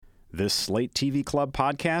This Slate TV Club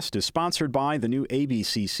podcast is sponsored by the new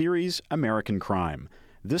ABC series, American Crime.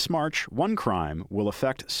 This March, one crime will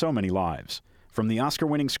affect so many lives. From the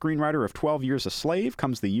Oscar-winning screenwriter of 12 Years a Slave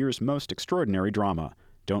comes the year's most extraordinary drama.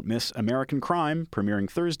 Don't miss American Crime, premiering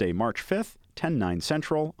Thursday, March 5th, 10/9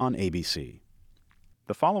 Central on ABC.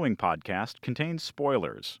 The following podcast contains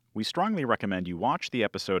spoilers. We strongly recommend you watch the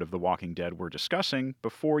episode of The Walking Dead we're discussing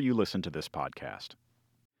before you listen to this podcast.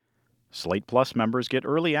 Slate Plus members get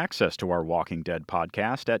early access to our Walking Dead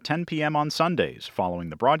podcast at 10 p.m. on Sundays, following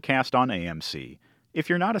the broadcast on AMC. If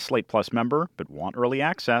you're not a Slate Plus member but want early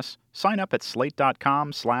access, sign up at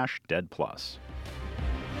slate.com/deadplus.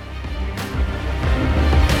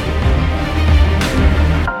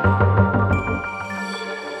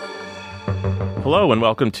 Hello and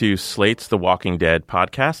welcome to Slate's The Walking Dead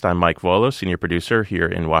podcast. I'm Mike Volo, senior producer here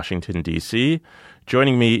in Washington, D.C.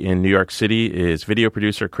 Joining me in New York City is video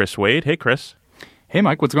producer Chris Wade. Hey, Chris. Hey,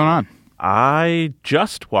 Mike. What's going on? I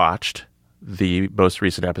just watched the most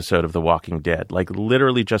recent episode of The Walking Dead, like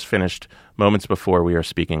literally just finished moments before we are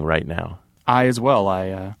speaking right now. I as well.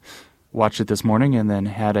 I watched it this morning and then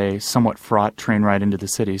had a somewhat fraught train ride into the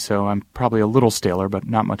city, so I'm probably a little staler, but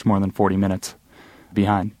not much more than 40 minutes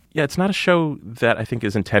behind. Yeah, it's not a show that I think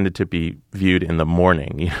is intended to be viewed in the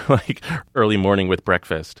morning, like early morning with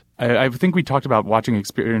breakfast. I think we talked about watching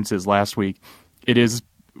experiences last week. It is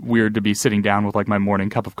weird to be sitting down with like my morning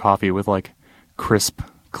cup of coffee with like crisp,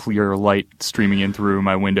 clear light streaming in through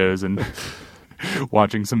my windows and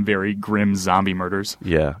watching some very grim zombie murders.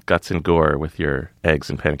 Yeah, guts and gore with your eggs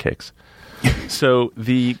and pancakes. So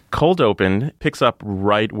the cold open picks up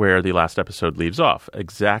right where the last episode leaves off.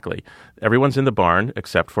 Exactly. Everyone's in the barn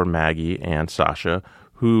except for Maggie and Sasha,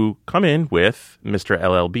 who come in with Mr.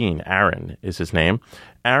 LL Bean. Aaron is his name.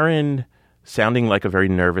 Aaron, sounding like a very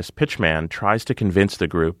nervous pitchman, tries to convince the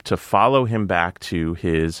group to follow him back to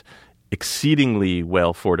his exceedingly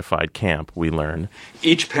well-fortified camp, we learn.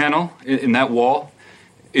 Each panel in that wall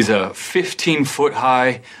is a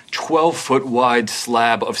 15-foot-high, 12-foot-wide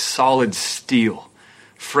slab of solid steel,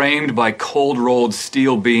 framed by cold-rolled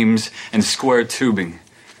steel beams and square tubing.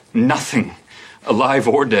 Nothing, alive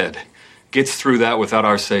or dead, gets through that without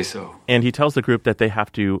our say-so. And he tells the group that they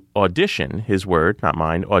have to audition, his word, not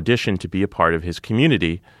mine, audition to be a part of his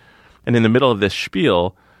community. And in the middle of this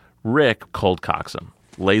spiel, Rick cold cocks him,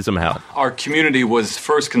 lays him out. Our community was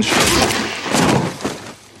first constructed.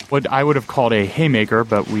 What I would have called a haymaker,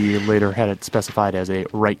 but we later had it specified as a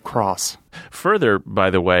right cross. Further, by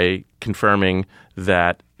the way, confirming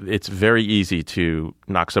that it's very easy to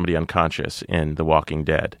knock somebody unconscious in The Walking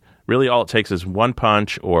Dead. Really, all it takes is one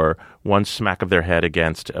punch or one smack of their head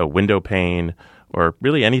against a window pane or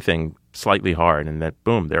really anything slightly hard, and that,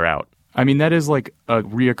 boom, they're out. I mean, that is like a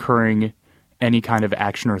reoccurring any kind of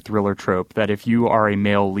action or thriller trope, that if you are a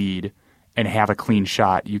male lead and have a clean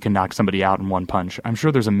shot, you can knock somebody out in one punch. I'm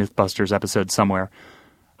sure there's a Mythbusters episode somewhere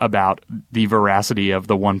about the veracity of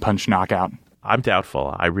the one-punch knockout. I'm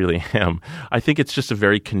doubtful. I really am. I think it's just a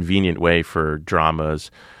very convenient way for dramas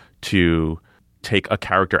to take a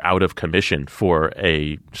character out of commission for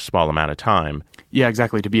a small amount of time. Yeah,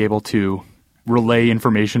 exactly. To be able to relay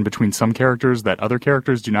information between some characters that other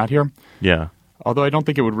characters do not hear. Yeah. Although I don't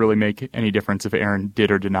think it would really make any difference if Aaron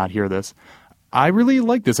did or did not hear this. I really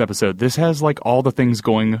like this episode. This has like all the things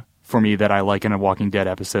going for me that I like in a Walking Dead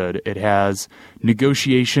episode. It has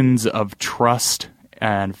negotiations of trust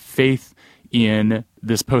and faith in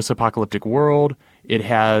this post-apocalyptic world. It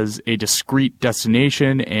has a discrete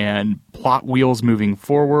destination and plot wheels moving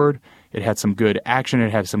forward. It had some good action.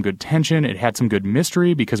 It had some good tension. It had some good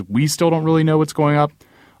mystery because we still don't really know what's going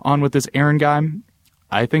on with this Aaron guy.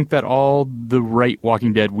 I think that all the right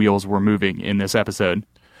Walking Dead wheels were moving in this episode.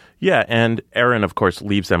 Yeah, and Aaron, of course,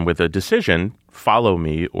 leaves them with a decision, follow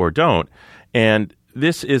me or don't. And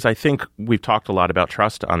this is, I think, we've talked a lot about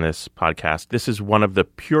trust on this podcast. This is one of the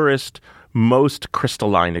purest, most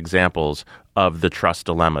crystalline examples of the trust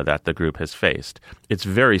dilemma that the group has faced. It's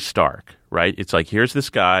very stark, right? It's like, here's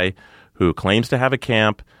this guy who claims to have a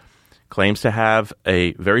camp, claims to have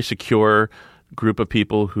a very secure group of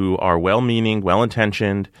people who are well-meaning,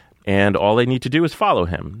 well-intentioned, and all they need to do is follow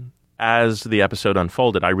him. As the episode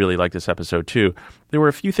unfolded, I really liked this episode too. There were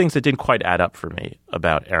a few things that didn't quite add up for me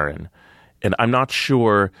about Aaron. And I'm not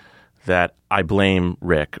sure that I blame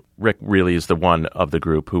Rick. Rick really is the one of the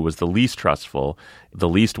group who was the least trustful, the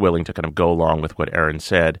least willing to kind of go along with what Aaron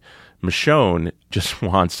said. Michonne just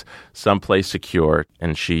wants someplace secure,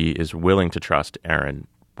 and she is willing to trust Aaron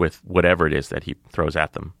with whatever it is that he throws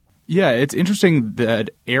at them. Yeah, it's interesting that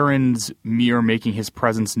Aaron's mere making his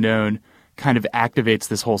presence known kind of activates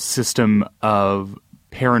this whole system of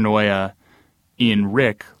paranoia in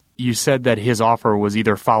Rick, you said that his offer was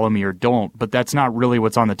either follow me or don't, but that's not really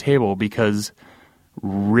what's on the table, because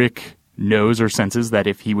Rick knows or senses that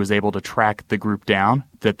if he was able to track the group down,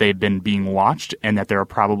 that they've been being watched and that there are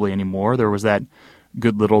probably any more. There was that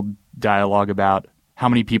good little dialogue about how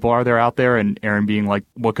many people are there out there, and Aaron being like,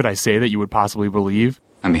 what could I say that you would possibly believe?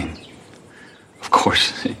 I mean, of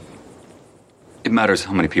course, it matters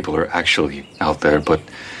how many people are actually out there, but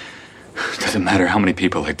does it matter how many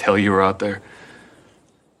people I tell you are out there?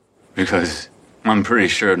 Because I'm pretty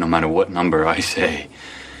sure no matter what number I say,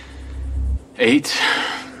 8,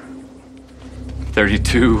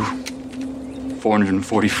 32,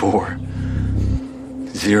 444,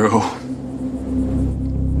 0.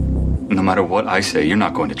 No matter what I say, you're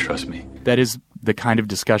not going to trust me. That is the kind of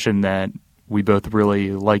discussion that we both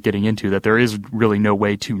really like getting into, that there is really no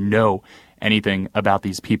way to know anything about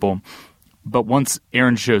these people. But once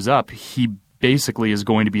Aaron shows up, he basically is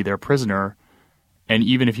going to be their prisoner. And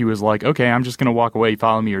even if he was like, okay, I'm just going to walk away,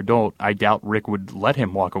 follow me or don't, I doubt Rick would let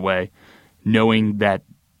him walk away, knowing that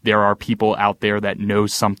there are people out there that know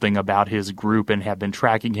something about his group and have been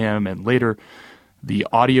tracking him. And later, the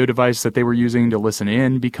audio device that they were using to listen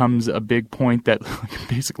in becomes a big point that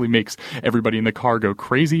basically makes everybody in the car go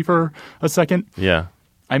crazy for a second. Yeah.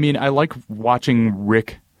 I mean, I like watching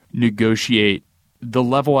Rick negotiate the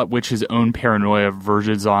level at which his own paranoia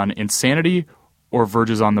verges on insanity or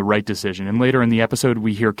verges on the right decision. And later in the episode,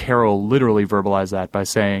 we hear Carol literally verbalize that by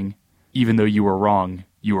saying, even though you were wrong,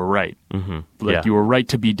 you were right. Mm-hmm. Like, you were right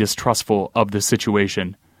to be distrustful of the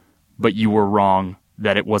situation, but you were wrong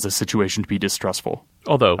that it was a situation to be distrustful.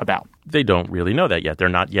 Although about. They don't really know that yet. They're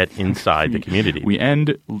not yet inside the community. We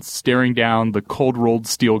end staring down the cold-rolled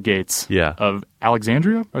steel gates of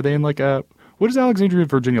Alexandria. Are they in like a... What is Alexandria,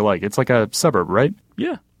 Virginia like? It's like a suburb, right?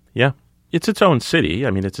 Yeah. Yeah. It's its own city.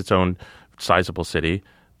 I mean, it's its own sizable city,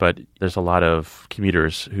 but there's a lot of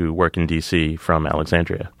commuters who work in D.C. from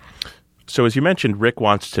Alexandria. So as you mentioned, Rick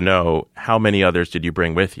wants to know, how many others did you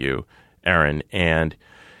bring with you, Aaron? And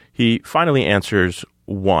he finally answers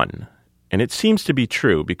 1. And it seems to be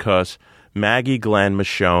true because Maggie, Glenn,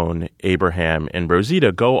 Michonne, Abraham, and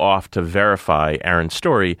Rosita go off to verify Aaron's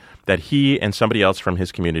story that he and somebody else from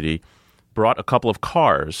his community brought a couple of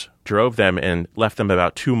cars, drove them, and left them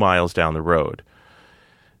about 2 miles down the road.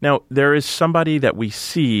 Now, there is somebody that we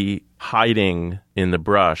see hiding in the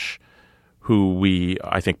brush who we,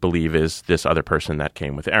 I think, believe is this other person that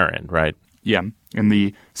came with Aaron, right? Yeah, and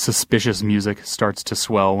the suspicious music starts to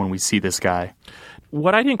swell when we see this guy.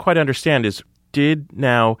 What I didn't quite understand is, did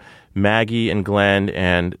now Maggie and Glenn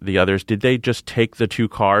and the others, did they just take the 2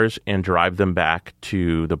 cars and drive them back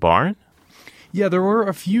to the barn? Yeah, there were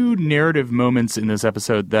a few narrative moments in this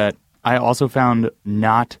episode that I also found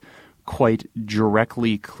not quite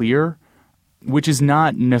directly clear, which is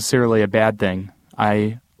not necessarily a bad thing.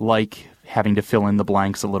 I like having to fill in the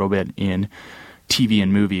blanks a little bit in TV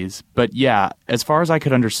and movies. But yeah, as far as I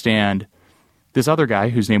could understand, this other guy,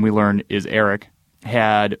 whose name we learn is Eric,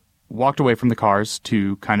 had walked away from the cars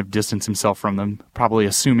to kind of distance himself from them, probably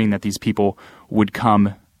assuming that these people would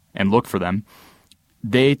come and look for them.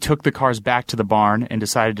 They took the cars back to the barn and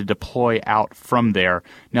decided to deploy out from there.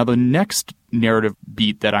 Now, the next narrative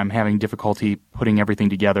beat that I'm having difficulty putting everything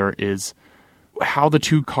together is how the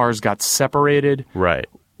 2 cars got separated. Right.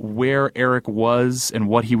 Where Eric was and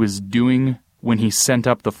what he was doing when he sent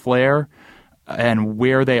up the flare, and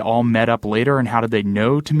where they all met up later and how did they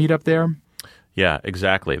know to meet up there. Yeah,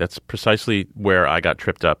 exactly. That's precisely where I got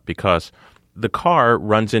tripped up, because the car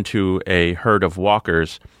runs into a herd of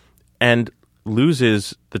walkers and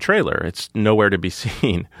loses the trailer. It's nowhere to be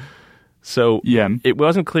seen. So it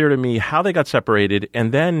wasn't clear to me how they got separated.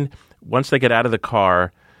 And then once they get out of the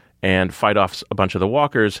car and fight off a bunch of the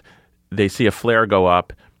walkers, they see a flare go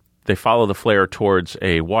up. They follow the flare towards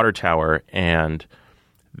a water tower and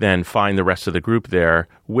then find the rest of the group there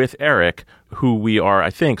with Eric, who we are,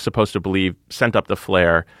 I think, supposed to believe sent up the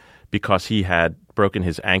flare because he had broken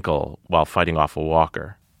his ankle while fighting off a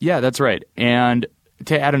walker. Yeah, that's right. And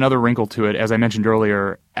to add another wrinkle to it, as I mentioned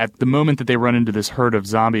earlier, at the moment that they run into this herd of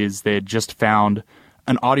zombies, they had just found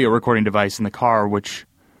an audio recording device in the car, which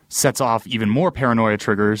sets off even more paranoia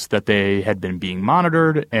triggers that they had been being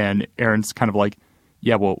monitored. And Aaron's kind of like,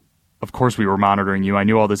 yeah, well, of course we were monitoring you. I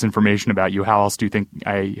knew all this information about you. How else do you think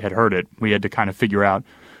I had heard it? We had to kind of figure out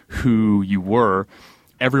who you were.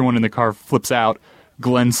 Everyone in the car flips out.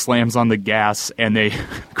 Glenn slams on the gas, and they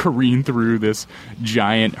careen through this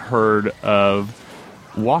giant herd of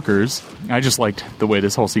walkers. I just liked the way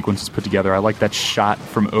this whole sequence was put together. I like that shot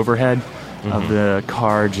from overhead of the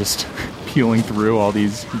car just peeling through all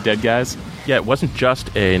these dead guys. Yeah, it wasn't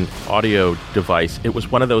just an audio device. It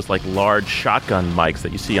was one of those like large shotgun mics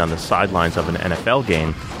that you see on the sidelines of an NFL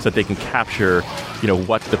game so that they can capture,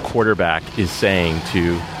 what the quarterback is saying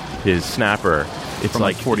to his snapper. It's from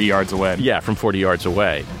like 40 yards away. Yeah, from 40 yards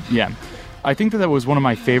away. Yeah. I think that was one of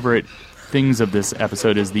my favorite things of this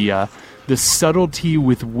episode is the subtlety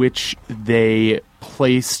with which they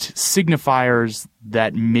placed signifiers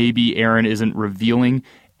that maybe Aaron isn't revealing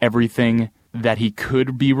everything that he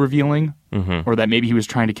could be revealing, or that maybe he was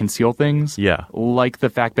trying to conceal things. Yeah. Like the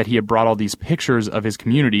fact that he had brought all these pictures of his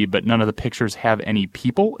community, but none of the pictures have any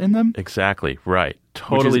people in them. Exactly, right.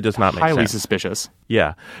 Totally does not make sense. Highly suspicious.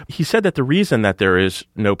 Yeah. He said that the reason that there is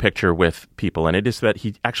no picture with people in it is that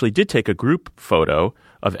he actually did take a group photo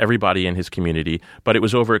of everybody in his community, but it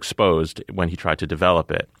was overexposed when he tried to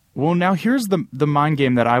develop it. Well, now here's the mind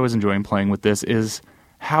game that I was enjoying playing with this is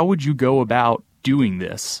how would you go about doing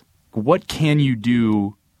this? What can you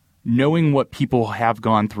do knowing what people have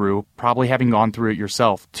gone through, probably having gone through it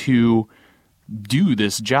yourself, to do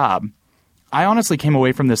this job? I honestly came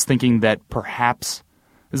away from this thinking that perhaps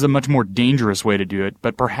this is a much more dangerous way to do it,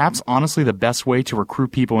 but perhaps honestly the best way to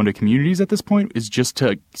recruit people into communities at this point is just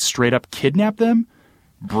to straight up kidnap them,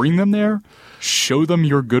 bring them there, show them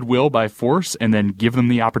your goodwill by force, and then give them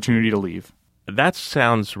the opportunity to leave. That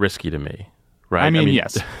sounds risky to me, right? I mean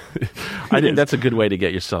yes. I think that's a good way to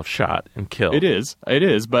get yourself shot and killed. It is.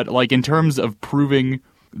 But like in terms of proving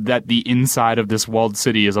that the inside of this walled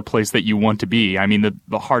city is a place that you want to be, I mean,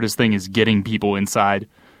 the hardest thing is getting people inside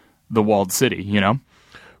the walled city,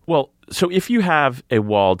 Well, so if you have a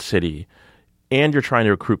walled city and you're trying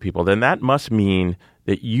to recruit people, then that must mean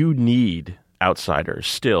that you need outsiders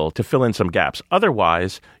still to fill in some gaps.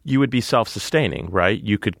 Otherwise, you would be self-sustaining, right?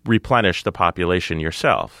 You could replenish the population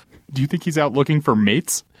yourself. Do you think he's out looking for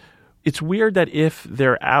mates? It's weird that if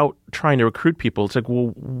they're out trying to recruit people, it's like,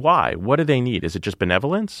 well, why? What do they need? Is it just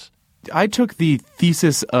benevolence? I took the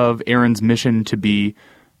thesis of Aaron's mission to be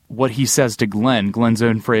what he says to Glenn. Glenn's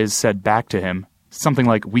own phrase said back to him. Something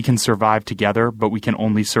like, we can survive together, but we can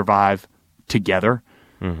only survive together.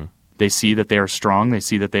 Mm-hmm. They see that they are strong. They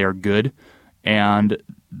see that they are good. And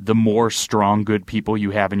the more strong, good people you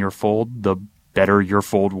have in your fold, the better your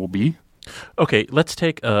fold will be. Okay, let's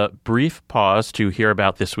take a brief pause to hear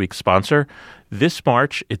about this week's sponsor. This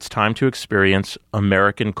March, it's time to experience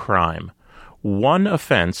American Crime. One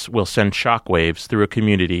offense will send shockwaves through a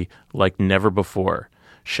community like never before,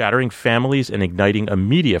 shattering families and igniting a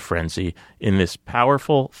media frenzy in this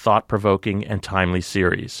powerful, thought-provoking, and timely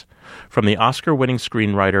series. From the Oscar-winning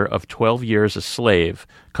screenwriter of 12 Years a Slave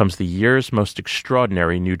comes the year's most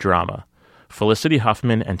extraordinary new drama. Felicity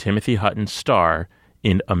Huffman and Timothy Hutton star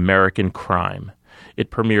in American Crime. It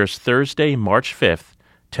premieres Thursday, March 5th,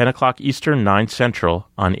 10 o'clock Eastern, 9 Central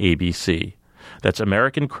on ABC. That's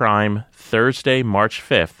American Crime, Thursday, March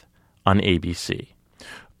 5th on ABC.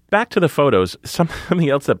 Back to the photos, something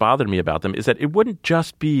else that bothered me about them is that it wouldn't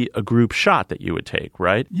just be a group shot that you would take,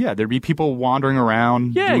 right? Yeah, there'd be people wandering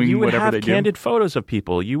around doing whatever they do. Yeah, you would have candid photos of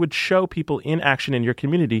people. You would show people in action in your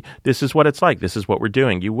community, this is what it's like, this is what we're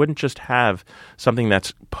doing. You wouldn't just have something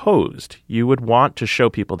that's posed. You would want to show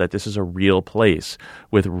people that this is a real place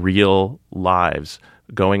with real lives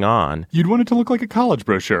going on. You'd want it to look like a college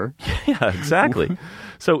brochure. Yeah, exactly.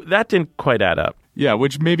 So that didn't quite add up. Yeah,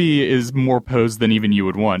 which maybe is more posed than even you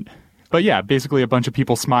would want. But yeah, basically a bunch of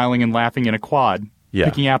people smiling and laughing in a quad,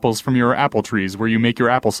 picking apples from your apple trees where you make your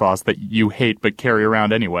applesauce that you hate but carry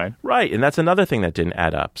around anyway. Right, and that's another thing that didn't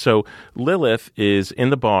add up. So Lilith is in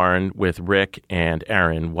the barn with Rick and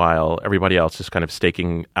Aaron while everybody else is kind of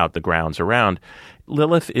staking out the grounds around.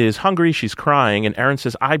 Lilith is hungry, she's crying, and Aaron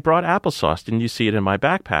says, I brought applesauce, didn't you see it in my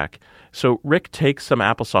backpack? So Rick takes some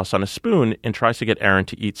applesauce on a spoon and tries to get Aaron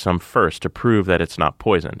to eat some first to prove that it's not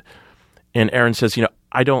poisoned. And Aaron says,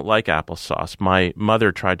 I don't like applesauce. My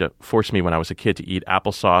mother tried to force me when I was a kid to eat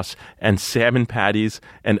applesauce and salmon patties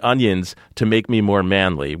and onions to make me more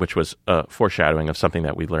manly, which was a foreshadowing of something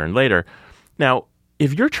that we learned later. Now,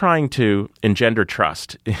 if you're trying to engender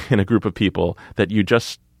trust in a group of people that you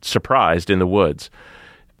just surprised in the woods,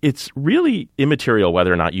 it's really immaterial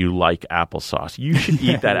whether or not you like applesauce. You should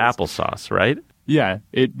eat that applesauce, right? Yeah,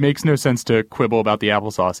 it makes no sense to quibble about the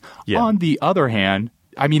applesauce. Yeah. On the other hand,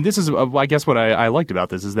 I mean, this is, I guess what I liked about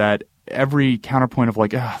this is that every counterpoint of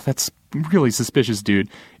like, that's really suspicious, dude,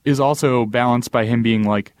 is also balanced by him being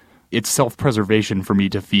like, it's self-preservation for me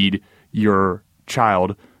to feed your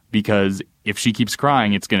child because if she keeps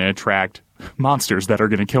crying, it's going to attract monsters that are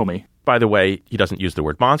going to kill me. By the way, he doesn't use the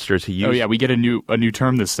word monsters. He uses, we get a new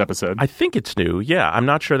term this episode. I think it's new. Yeah, I'm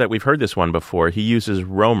not sure that we've heard this one before. He uses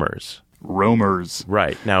roamers. Roamers.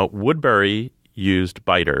 Right. Now, Woodbury used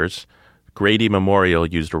biters. Grady Memorial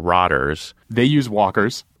used rotters. They use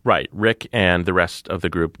walkers. Right. Rick and the rest of the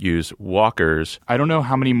group use walkers. I don't know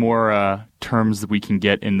how many more terms that we can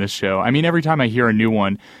get in this show. I mean, every time I hear a new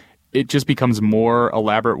one, it just becomes more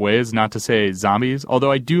elaborate ways not to say zombies.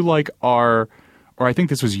 Although I do like or I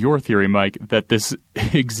think this was your theory, Mike, that this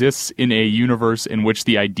exists in a universe in which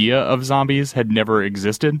the idea of zombies had never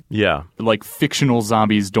existed. Yeah. Like fictional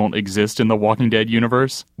zombies don't exist in the Walking Dead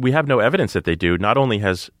universe. We have no evidence that they do. Not only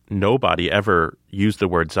has nobody ever used the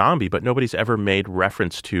word zombie, but nobody's ever made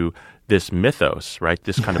reference to this mythos, right?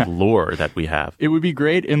 This kind of lore that we have. It would be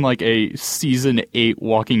great in like a season 8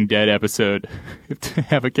 Walking Dead episode to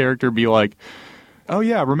have a character be like, oh,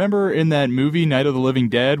 yeah, remember in that movie, Night of the Living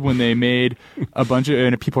Dead, when they made a bunch of...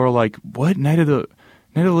 And people are like, what? Night of the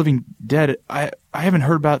Living Dead? I haven't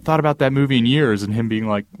thought about that movie in years. And him being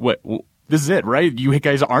like, what? Well, this is it, right? You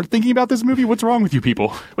guys aren't thinking about this movie? What's wrong with you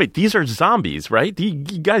people? Wait, these are zombies, right? You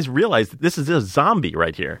guys realize that this is a zombie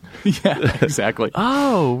right here. Yeah, exactly.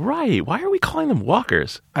 Oh, right. Why are we calling them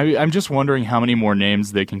walkers? I'm just wondering how many more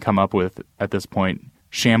names they can come up with at this point.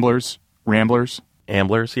 Shamblers, Ramblers.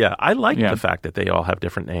 Amblers, yeah. I like the fact that they all have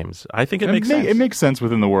different names. I think it makes sense. It makes sense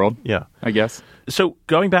within the world. Yeah. I guess. So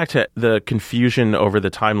going back to the confusion over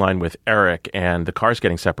the timeline with Eric and the cars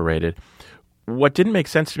getting separated, what didn't make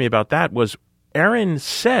sense to me about that was Aaron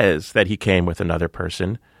says that he came with another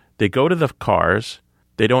person. They go to the cars.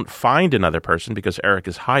 They don't find another person because Eric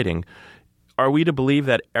is hiding. Are we to believe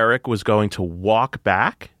that Eric was going to walk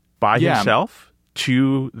back by himself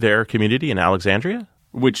to their community in Alexandria?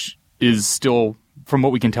 Which is still, from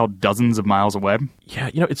what we can tell, dozens of miles away. Yeah,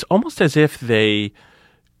 it's almost as if they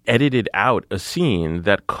edited out a scene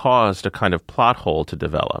that caused a kind of plot hole to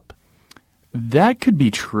develop. That could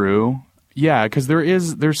be true. Yeah, because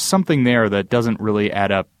there's something there that doesn't really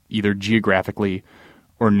add up either geographically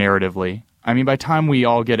or narratively. I mean, by the time we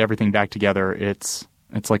all get everything back together, it's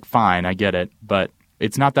like, fine, I get it. But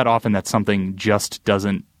it's not that often that something just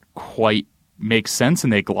doesn't quite make sense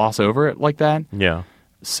and they gloss over it like that. Yeah.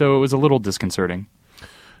 So it was a little disconcerting.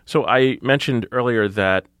 So I mentioned earlier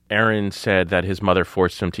that Aaron said that his mother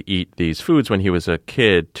forced him to eat these foods when he was a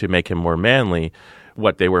kid to make him more manly.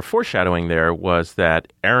 What they were foreshadowing there was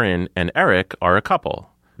that Aaron and Eric are a couple.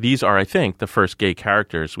 These are, I think, the first gay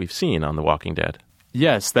characters we've seen on The Walking Dead.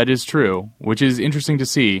 Yes, that is true, which is interesting to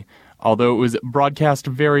see. Although it was broadcast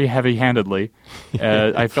very heavy-handedly,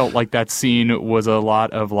 I felt like that scene was a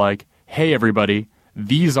lot of like, hey, everybody,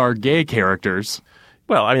 these are gay characters.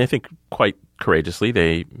 Well, I mean, I think quite courageously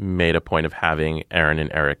they made a point of having Aaron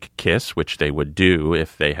and Eric kiss, which they would do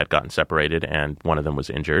if they had gotten separated and one of them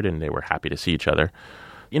was injured and they were happy to see each other.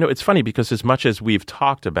 It's funny because as much as we've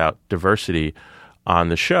talked about diversity on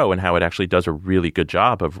the show and how it actually does a really good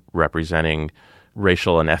job of representing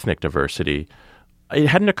racial and ethnic diversity, it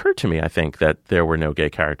hadn't occurred to me, I think, that there were no gay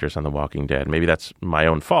characters on The Walking Dead. Maybe that's my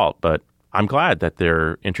own fault, but I'm glad that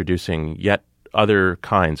they're introducing yet other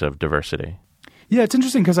kinds of diversity. Yeah, it's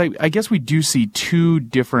interesting because I guess we do see two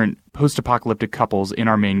different post-apocalyptic couples in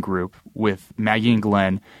our main group with Maggie and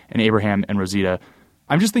Glenn and Abraham and Rosita.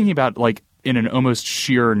 I'm just thinking about, like, in an almost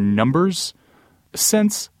sheer numbers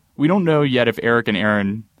sense, we don't know yet if Eric and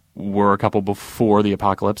Aaron were a couple before the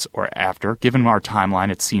apocalypse or after. Given our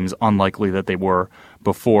timeline, it seems unlikely that they were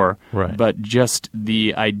before. Right. But just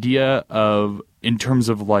the idea of, in terms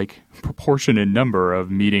of, like, proportion and number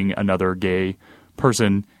of meeting another gay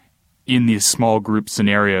person in these small group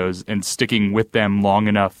scenarios and sticking with them long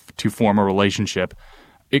enough to form a relationship,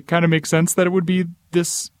 it kind of makes sense that it would be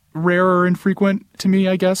this rarer and frequent to me,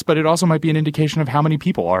 I guess, but it also might be an indication of how many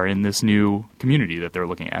people are in this new community that they're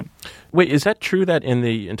looking at. Wait, is that true that in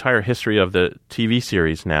the entire history of the TV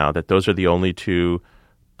series now, that those are the only two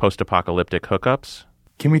post-apocalyptic hookups?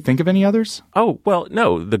 Can we think of any others? Oh, well,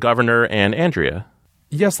 no, the governor and Andrea.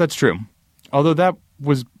 Yes, that's true. Although that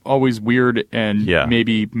was always weird and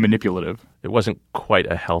maybe manipulative. It wasn't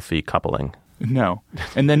quite a healthy coupling. No.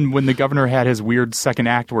 And then when the governor had his weird second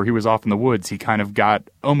act where he was off in the woods, he kind of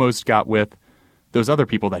almost got with those other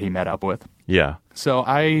people that he met up with. Yeah. So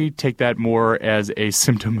I take that more as a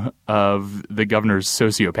symptom of the governor's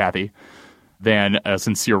sociopathy than a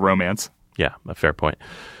sincere romance. Yeah, a fair point.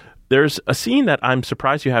 There's a scene that I'm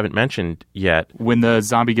surprised you haven't mentioned yet. When the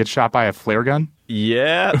zombie gets shot by a flare gun?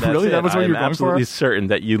 Yeah, that's really? It. That was what you were going for? I'm absolutely certain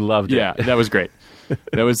that you loved it. Yeah, that was great.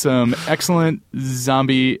 That was some excellent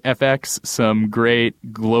zombie FX, some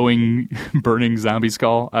great glowing, burning zombie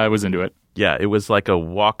skull. I was into it. Yeah, it was like a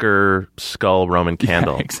Walker skull Roman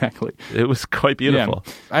candle. Yeah, exactly. It was quite beautiful.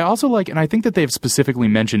 Yeah. I also like, and I think that they've specifically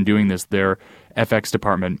mentioned doing this, their FX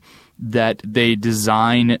department, that they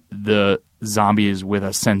design the zombies with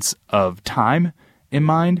a sense of time in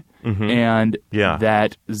mind. and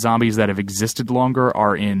that zombies that have existed longer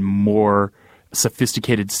are in more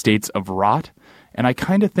sophisticated states of rot. And I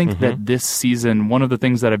kind of think that this season, one of the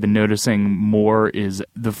things that I've been noticing more is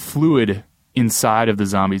the fluid inside of the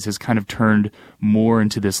zombies has kind of turned more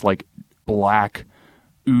into this like black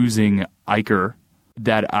oozing ichor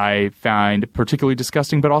that I find particularly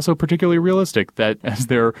disgusting, but also particularly realistic, that as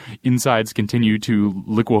their insides continue to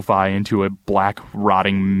liquefy into a black,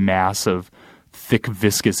 rotting mass of thick,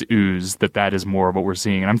 viscous ooze, that is more of what we're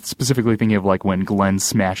seeing. And I'm specifically thinking of like when Glenn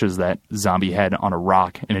smashes that zombie head on a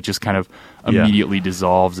rock and it just kind of immediately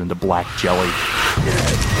dissolves into black jelly.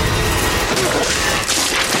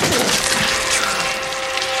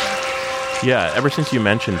 Yeah, ever since you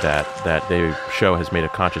mentioned that the show has made a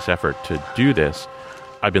conscious effort to do this,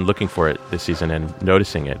 I've been looking for it this season and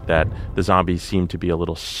noticing it, that the zombies seem to be a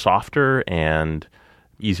little softer and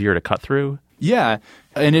easier to cut through. Yeah,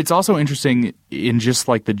 and it's also interesting in just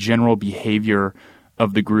like the general behavior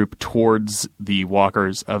of the group towards the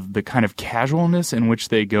walkers, of the kind of casualness in which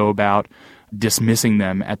they go about dismissing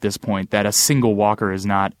them at this point, that a single walker is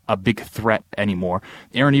not a big threat anymore.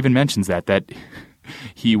 Aaron even mentions that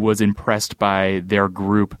he was impressed by their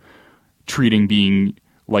group treating being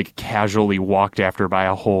like casually walked after by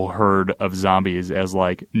a whole herd of zombies as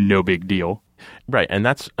like no big deal. Right, and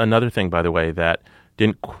that's another thing, by the way, that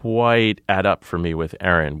didn't quite add up for me with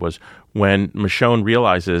Aaron, was when Michonne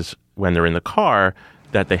realizes when they're in the car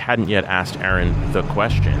that they hadn't yet asked Aaron the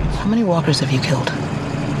questions. How many walkers have you killed?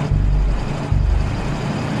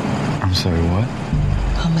 I'm sorry, what?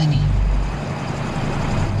 How many?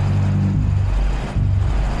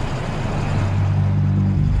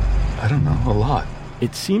 I don't know, a lot.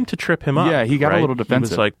 It seemed to trip him up. Yeah, he got a little defensive.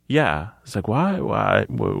 He was like, it's like, why?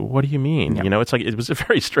 What do you mean? Yeah. You know, it's like, it was a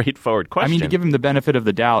very straightforward question. I mean, to give him the benefit of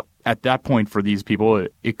the doubt, at that point for these people,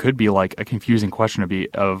 it could be like a confusing question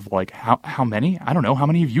of like, how many? I don't know. How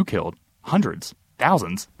many have you killed? Hundreds?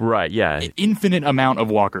 Thousands? Right, yeah. An infinite amount of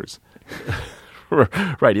walkers.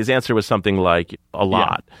 Right, his answer was something like a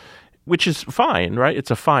lot, which is fine, right? It's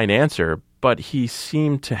a fine answer, but he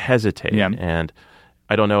seemed to hesitate, and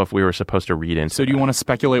I don't know if we were supposed to read into So do you want to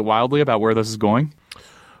speculate wildly about where this is going?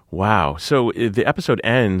 Wow. So the episode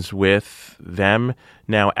ends with them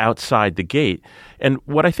now outside the gate. And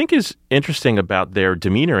what I think is interesting about their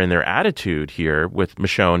demeanor and their attitude here with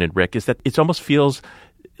Michonne and Rick is that it almost feels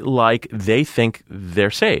like they think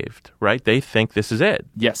they're saved, right? They think this is it.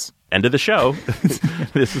 Yes. End of the show.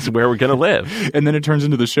 This is where we're going to live. And then it turns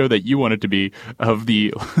into the show that you want it to be, of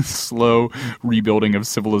the slow rebuilding of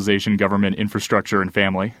civilization, government, infrastructure, and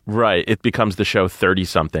family. Right. It becomes the show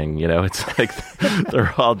 30-something, you know? It's like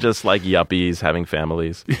they're all just like yuppies having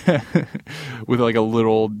families. With like a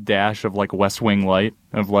little dash of like West Wing light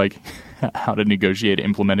of like how to negotiate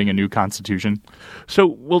implementing a new constitution. So,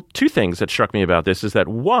 well, two things that struck me about this is that,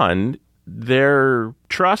 one, their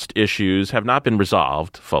trust issues have not been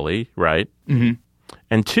resolved fully, right? Mm-hmm.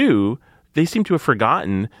 And two, they seem to have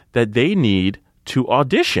forgotten that they need to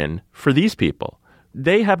audition for these people.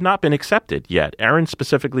 They have not been accepted yet. Aaron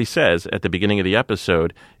specifically says at the beginning of the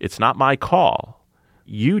episode, it's not my call.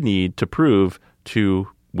 You need to prove to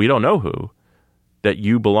we don't know who that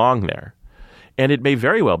you belong there. And it may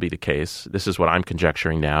very well be the case, this is what I'm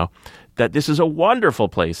conjecturing now, that this is a wonderful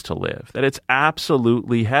place to live, that it's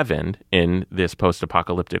absolutely heaven in this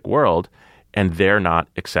post-apocalyptic world, and they're not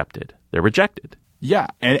accepted. They're rejected. Yeah,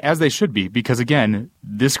 and as they should be, because again,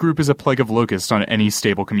 this group is a plague of locusts on any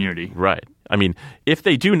stable community. Right. I mean, if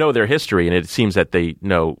they do know their history, and it seems that they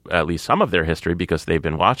know at least some of their history because they've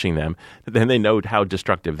been watching them, then they know how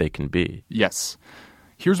destructive they can be. Yes.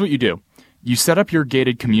 Here's what you do. You set up your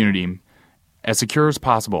gated community as secure as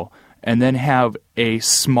possible, and then have a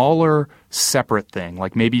smaller, separate thing,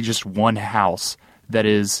 like maybe just one house that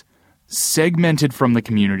is segmented from the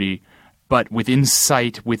community, but within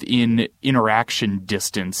sight, within interaction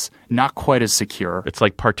distance, not quite as secure. It's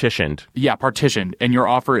like partitioned. Yeah, partitioned. And your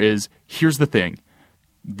offer is, here's the thing.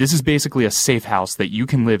 This is basically a safe house that you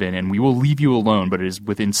can live in, and we will leave you alone, but it is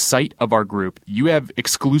within sight of our group. You have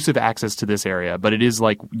exclusive access to this area, but it is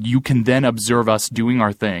like you can then observe us doing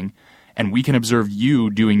our thing, and we can observe you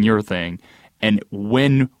doing your thing. And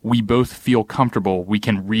when we both feel comfortable, we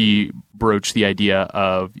can re-broach the idea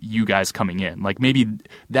of you guys coming in. Like maybe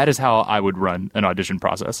that is how I would run an audition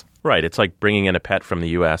process. Right. It's like bringing in a pet from the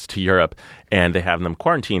U.S. to Europe, and they have them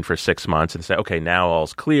quarantined for 6 months and say, okay, now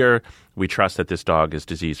all's clear. We trust that this dog is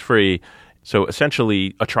disease-free. So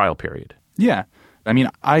essentially a trial period. Yeah. I mean,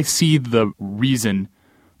 I see the reason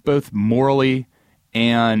both morally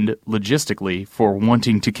and logistically for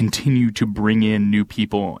wanting to continue to bring in new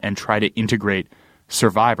people and try to integrate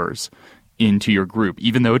survivors into your group,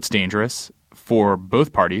 even though it's dangerous for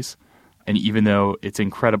both parties, and even though it's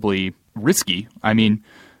incredibly risky. I mean,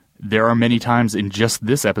 there are many times in just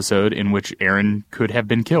this episode in which Aaron could have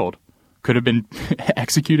been killed, could have been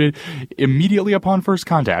executed immediately upon first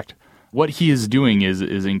contact. What he is doing is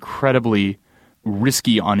incredibly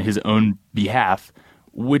risky on his own behalf,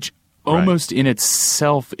 which almost in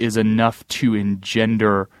itself is enough to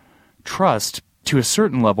engender trust to a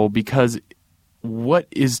certain level, because what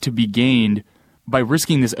is to be gained by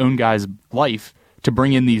risking this own guy's life to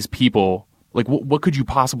bring in these people? Like, what could you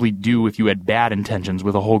possibly do if you had bad intentions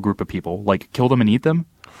with a whole group of people? Like, kill them and eat them?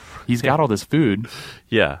 He's got all this food.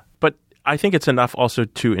 Yeah. But I think it's enough also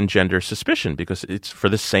to engender suspicion, because it's for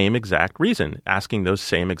the same exact reason, asking those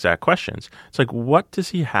same exact questions. It's like, what does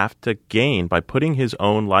he have to gain by putting his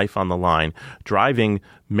own life on the line, driving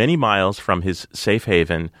many miles from his safe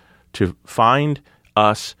haven to find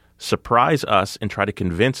us, surprise us, and try to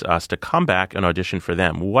convince us to come back and audition for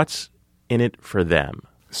them? What's in it for them?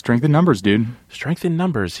 Strength in numbers, dude. Strength in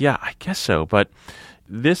numbers. Yeah, I guess so. But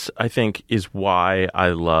this, I think, is why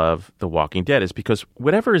I love The Walking Dead, is because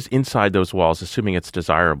whatever is inside those walls, assuming it's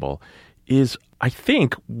desirable, is, I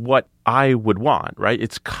think, what I would want, right?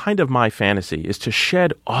 It's kind of my fantasy, is to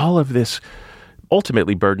shed all of this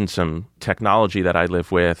ultimately burdensome technology that I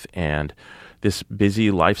live with and this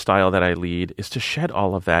busy lifestyle that I lead, is to shed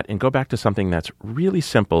all of that and go back to something that's really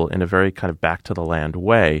simple in a very kind of back to the land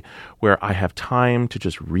way, where I have time to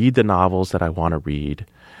just read the novels that I want to read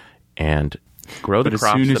and grow the crops.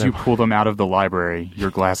 But as soon as you pull them out of the library,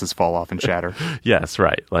 your glasses fall off and shatter. Yes,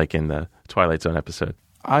 right. Like in the Twilight Zone episode.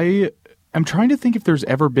 I am trying to think if there's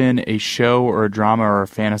ever been a show or a drama or a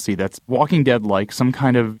fantasy that's Walking Dead-like, some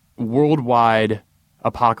kind of worldwide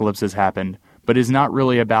apocalypse has happened, but is not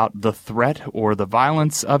really about the threat or the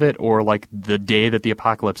violence of it or like the day that the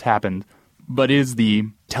apocalypse happened, but is the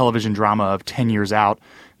television drama of 10 years out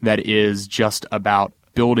that is just about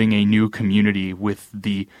building a new community with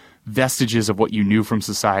the vestiges of what you knew from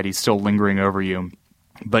society still lingering over you,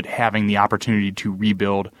 but having the opportunity to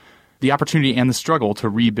rebuild, the opportunity and the struggle to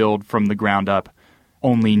rebuild from the ground up,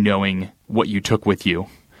 only knowing what you took with you.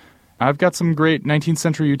 I've got some great 19th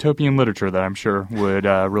century utopian literature that I'm sure would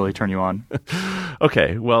really turn you on.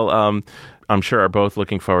 Okay, well, I'm sure are both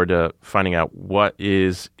looking forward to finding out what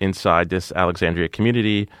is inside this Alexandria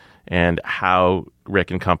community and how Rick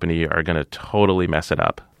and company are going to totally mess it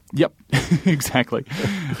up. Yep, exactly.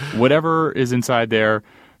 Whatever is inside there,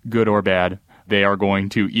 good or bad, they are going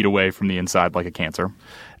to eat away from the inside like a cancer.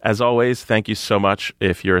 As always, thank you so much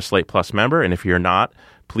if you're a Slate Plus member. And if you're not,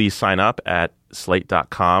 please sign up at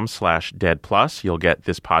slate.com/deadplus. You'll get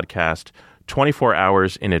this podcast 24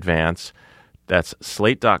 hours in advance. That's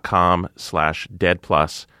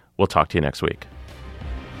slate.com/deadplus. We'll talk to you next week.